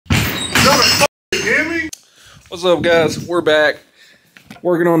What's up, guys? We're back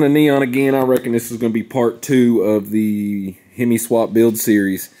working on the Neon again. I reckon this is going to be part 2 of the Hemi swap build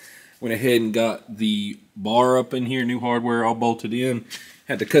series. Went ahead and got the bar up in here, new hardware all bolted in.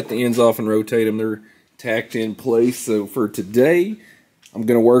 Had to cut the ends off and rotate them. They're tacked in place. So for today, I'm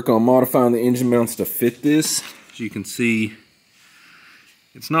going to work on modifying the engine mounts to fit this. As you can see,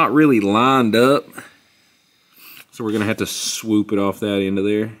 it's not really lined up. So we're going to have to swoop it off that end of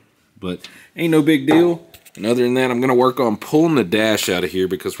there. But ain't no big deal. And other than that, I'm going to work on pulling the dash out of here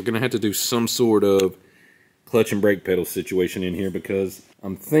because we're going to have to do some sort of clutch and brake pedal situation in here because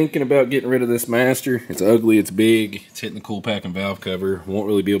I'm thinking about getting rid of this master. It's ugly, it's big, it's hitting the cool pack and valve cover. Won't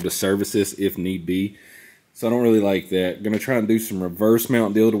really be able to service this if need be. So I don't really like that. I'm going to try and do some reverse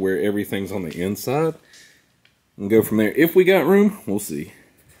mount deal to where everything's on the inside. And go from there. If we got room, we'll see.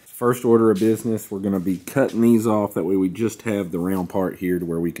 First order of business, we're going to be cutting these off. That way we just have the round part here to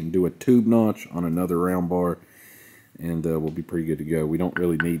where we can do a tube notch on another round bar. And we'll be pretty good to go. We don't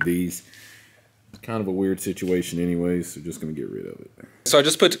really need these. It's kind of a weird situation anyways, so just going to get rid of it. So I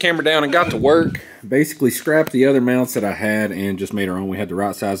just put the camera down and got to work. Basically scrapped the other mounts that I had and just made our own. We had the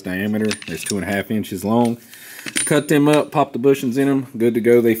right size diameter. That's 2.5 inches long. Cut them up, popped the bushings in them. Good to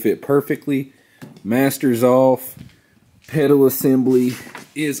go. They fit perfectly. Master's off. Pedal assembly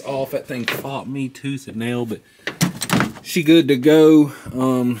is off. That thing fought me tooth and nail, but she good to go.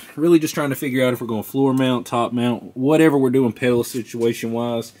 Really just trying to figure out if we're going floor mount, top mount, whatever we're doing pedal situation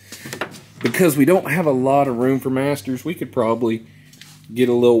wise. Because we don't have a lot of room for masters, we could probably get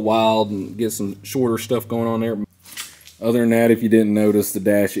a little wild and get some shorter stuff going on there. Other than that, if you didn't notice, the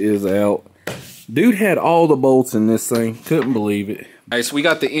dash is out. Dude had all the bolts in this thing. Couldn't believe it. All right, so we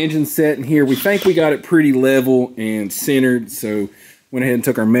got the engine set in here. We think we got it pretty level and centered, so went ahead and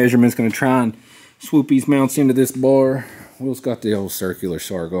took our measurements. Going to try and swoop these mounts into this bar. Will's got the old circular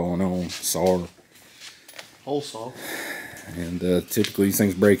saw going on. Hole saw. And typically these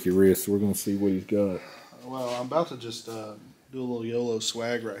things break your wrist, so we're going to see what he's got. Well, I'm about to just do a little YOLO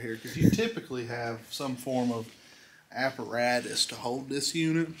swag right here, because you typically have some form of apparatus to hold this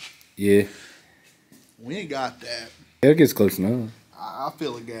unit. Yeah. We ain't got that. Yeah, it gets close enough. I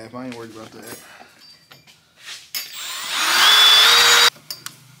feel a gap. I ain't worried about that.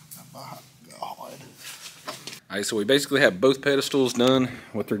 Alright, so we basically have both pedestals done.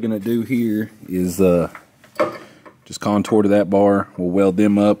 What they're going to do here is just contour to that bar. We'll weld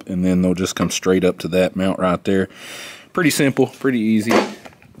them up, and then they'll just come straight up to that mount right there. Pretty simple, pretty easy.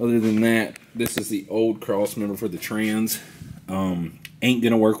 Other than that, this is the old cross member for the trans. Ain't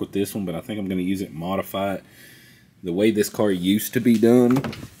going to work with this one, but I think I'm going to use it and modify it. The way this car used to be done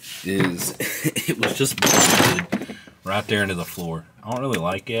is it was just bolted right there into the floor. I don't really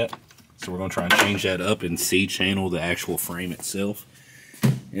like that, so we're going to try and change that up and C-channel the actual frame itself.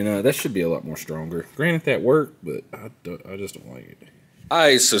 And that should be a lot more stronger. Granted, that worked, but I just don't like it.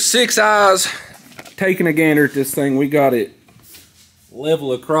 Alright, so 6 eyes. Taking a gander at this thing, we got it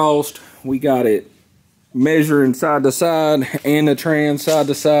level across. We got it measuring side to side and the trans side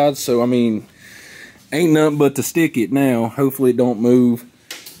to side. So, I mean, ain't nothing but to stick it now. Hopefully it don't move.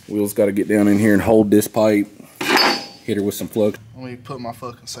 Will's got to get down in here and hold this pipe. Hit her with some flux. Let me put my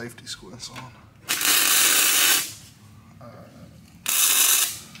fucking safety squints on.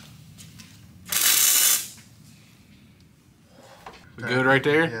 Okay. Good right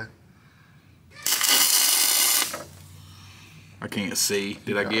there? Yeah. I can't see.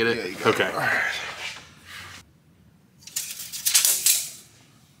 Did I get it? Yeah, you got okay. It. All right.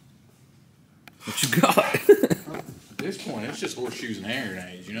 What you got? At this point, it's just horseshoes and hair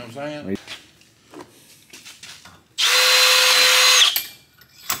grenades, you know what I'm saying?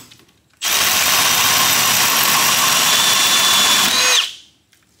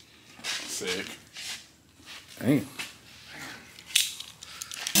 Sick. Damn.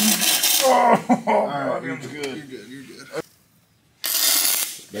 Oh, all right, you're good. You're good. You're good.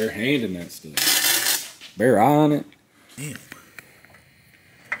 Bare handing that stuff. Bare eye on it. Damn.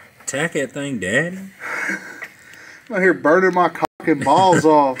 Attack that thing, Daddy. I'm out here burning my cock and balls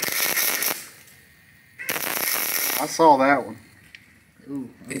off. I saw that one. Ooh.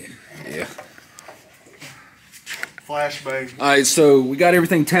 Yeah. Flashbang. Alright, so we got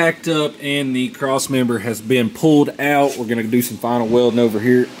everything tacked up and the cross member has been pulled out. We're going to do some final welding over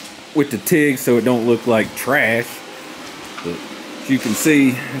here with the TIG so it don't look like trash. But as you can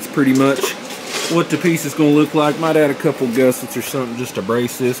see, it's pretty much what the piece is going to look like. Might add a couple gussets or something just to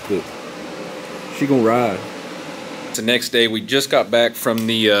brace this, but she going to ride. The next day, we just got back from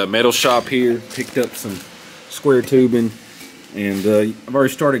the metal shop here, picked up some square tubing, and I've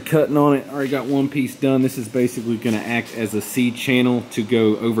already started cutting on it. I already got one piece done. This is basically going to act as a C channel to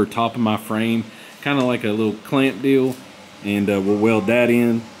go over top of my frame kind of like a little clamp deal, and we'll weld that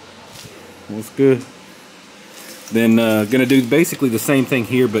in. That's good. Then gonna do basically the same thing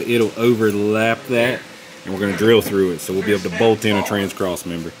here, but it'll overlap that, and we're gonna drill through it, so we'll be able to bolt in a trans cross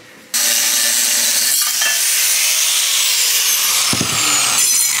member.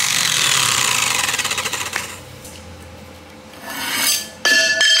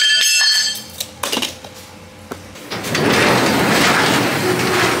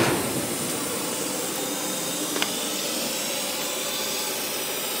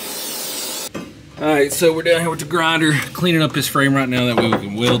 Alright, so we're down here with the grinder, cleaning up this frame right now, that way we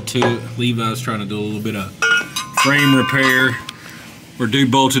can weld to it. Levi's trying to do a little bit of frame repair. Or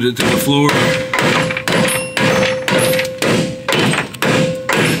dude bolted it to the floor.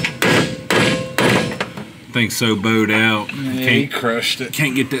 Thing's so bowed out. Yeah, he crushed it.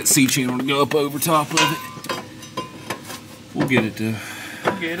 Can't get that C-channel to go up over top of it. We'll get it though.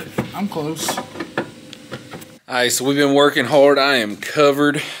 I'll get it. I'm close. Alright, so we've been working hard. I am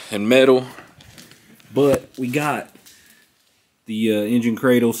covered in metal. But we got the engine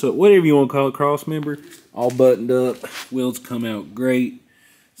cradle, so whatever you want to call it, cross member, all buttoned up. Wheels come out great.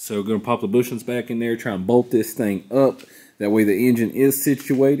 So we're going to pop the bushings back in there, try and bolt this thing up. That way the engine is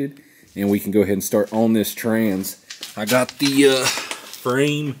situated, and we can go ahead and start on this trans. I got the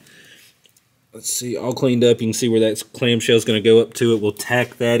frame, let's see, all cleaned up. You can see where that clamshell is going to go up to it. We'll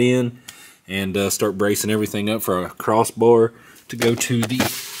tack that in and start bracing everything up for a crossbar to go to the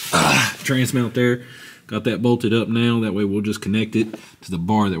trans mount there. Got that bolted up now. That way we'll just connect it to the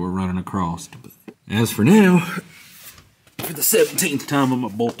bar that we're running across. But as for now, for the 17th time, I'm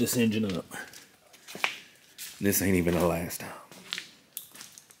going to bolt this engine up. This ain't even the last time.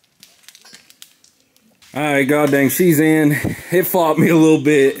 Alright, god dang, she's in. It flopped me a little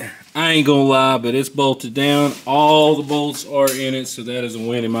bit. I ain't gonna lie, but it's bolted down. All the bolts are in it, so that is a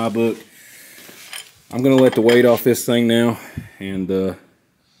win in my book. I'm gonna let the weight off this thing now, and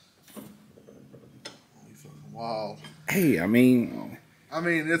Wow. hey, I mean,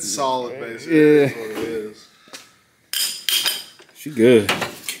 it's solid, basically. Yeah. That's what it is. She good.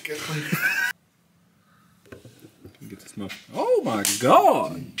 Get this oh my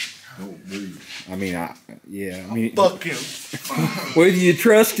god. I mean, Fuck him. whether you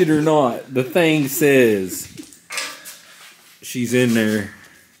trust it or not, the thing says she's in there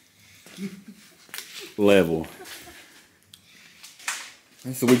level.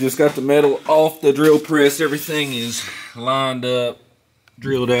 So we just got the metal off the drill press. Everything is lined up,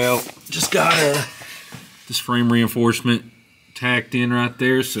 drilled out. Just got this frame reinforcement tacked in right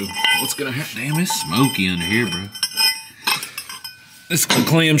there. So what's gonna happen? Damn, it's smoky under here, bro. Let's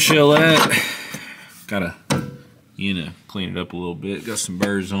clamshell that. Gotta, clean it up a little bit. Got some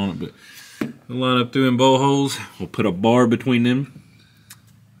burrs on it, but we'll line up through in bowl holes. We'll put a bar between them.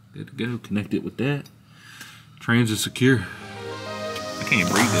 Good to go. Connect it with that. Trans is secure. I can't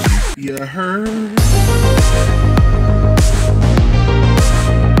breathe this. You heard?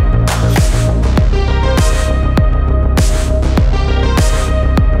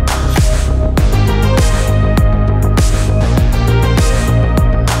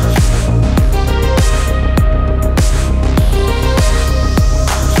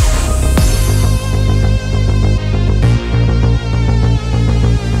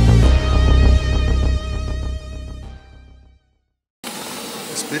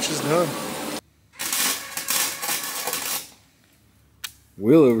 Bitch is done.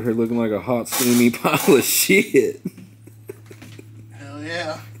 Will over here looking like a hot, steamy pile of shit. Hell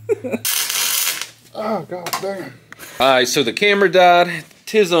yeah. Oh, god damn. Alright, so the camera died.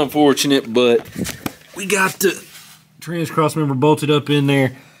 'Tis unfortunate, but we got the trans cross member bolted up in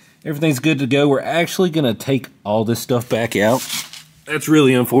there. Everything's good to go. We're actually going to take all this stuff back out. That's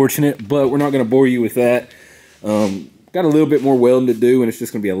really unfortunate, but we're not going to bore you with that. Got a little bit more welding to do, and it's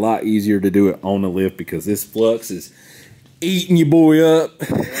just going to be a lot easier to do it on the lift because this flux is eating your boy up.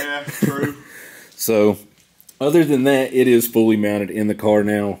 Yeah, true. So, other than that, it is fully mounted in the car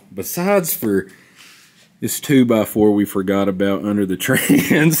now. Besides for this 2x4 we forgot about under the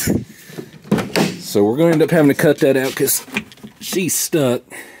trans. So, we're going to end up having to cut that out because she's stuck.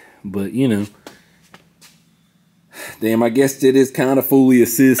 But, damn, I guess it is kind of fully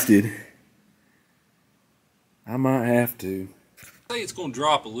assisted. I might have to. I think it's gonna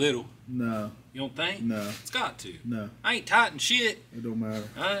drop a little. No. You don't think? No. It's got to. No. I ain't tighten shit. It don't matter.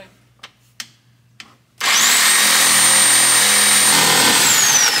 Alright.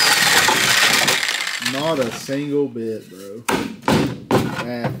 Not a single bit, bro.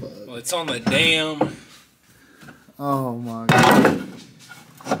 Well, it's on the damn. Oh my god.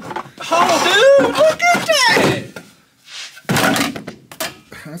 Oh, dude, look at that!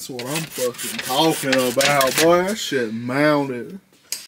 That's what I'm fucking talking about, boy. That shit mounted.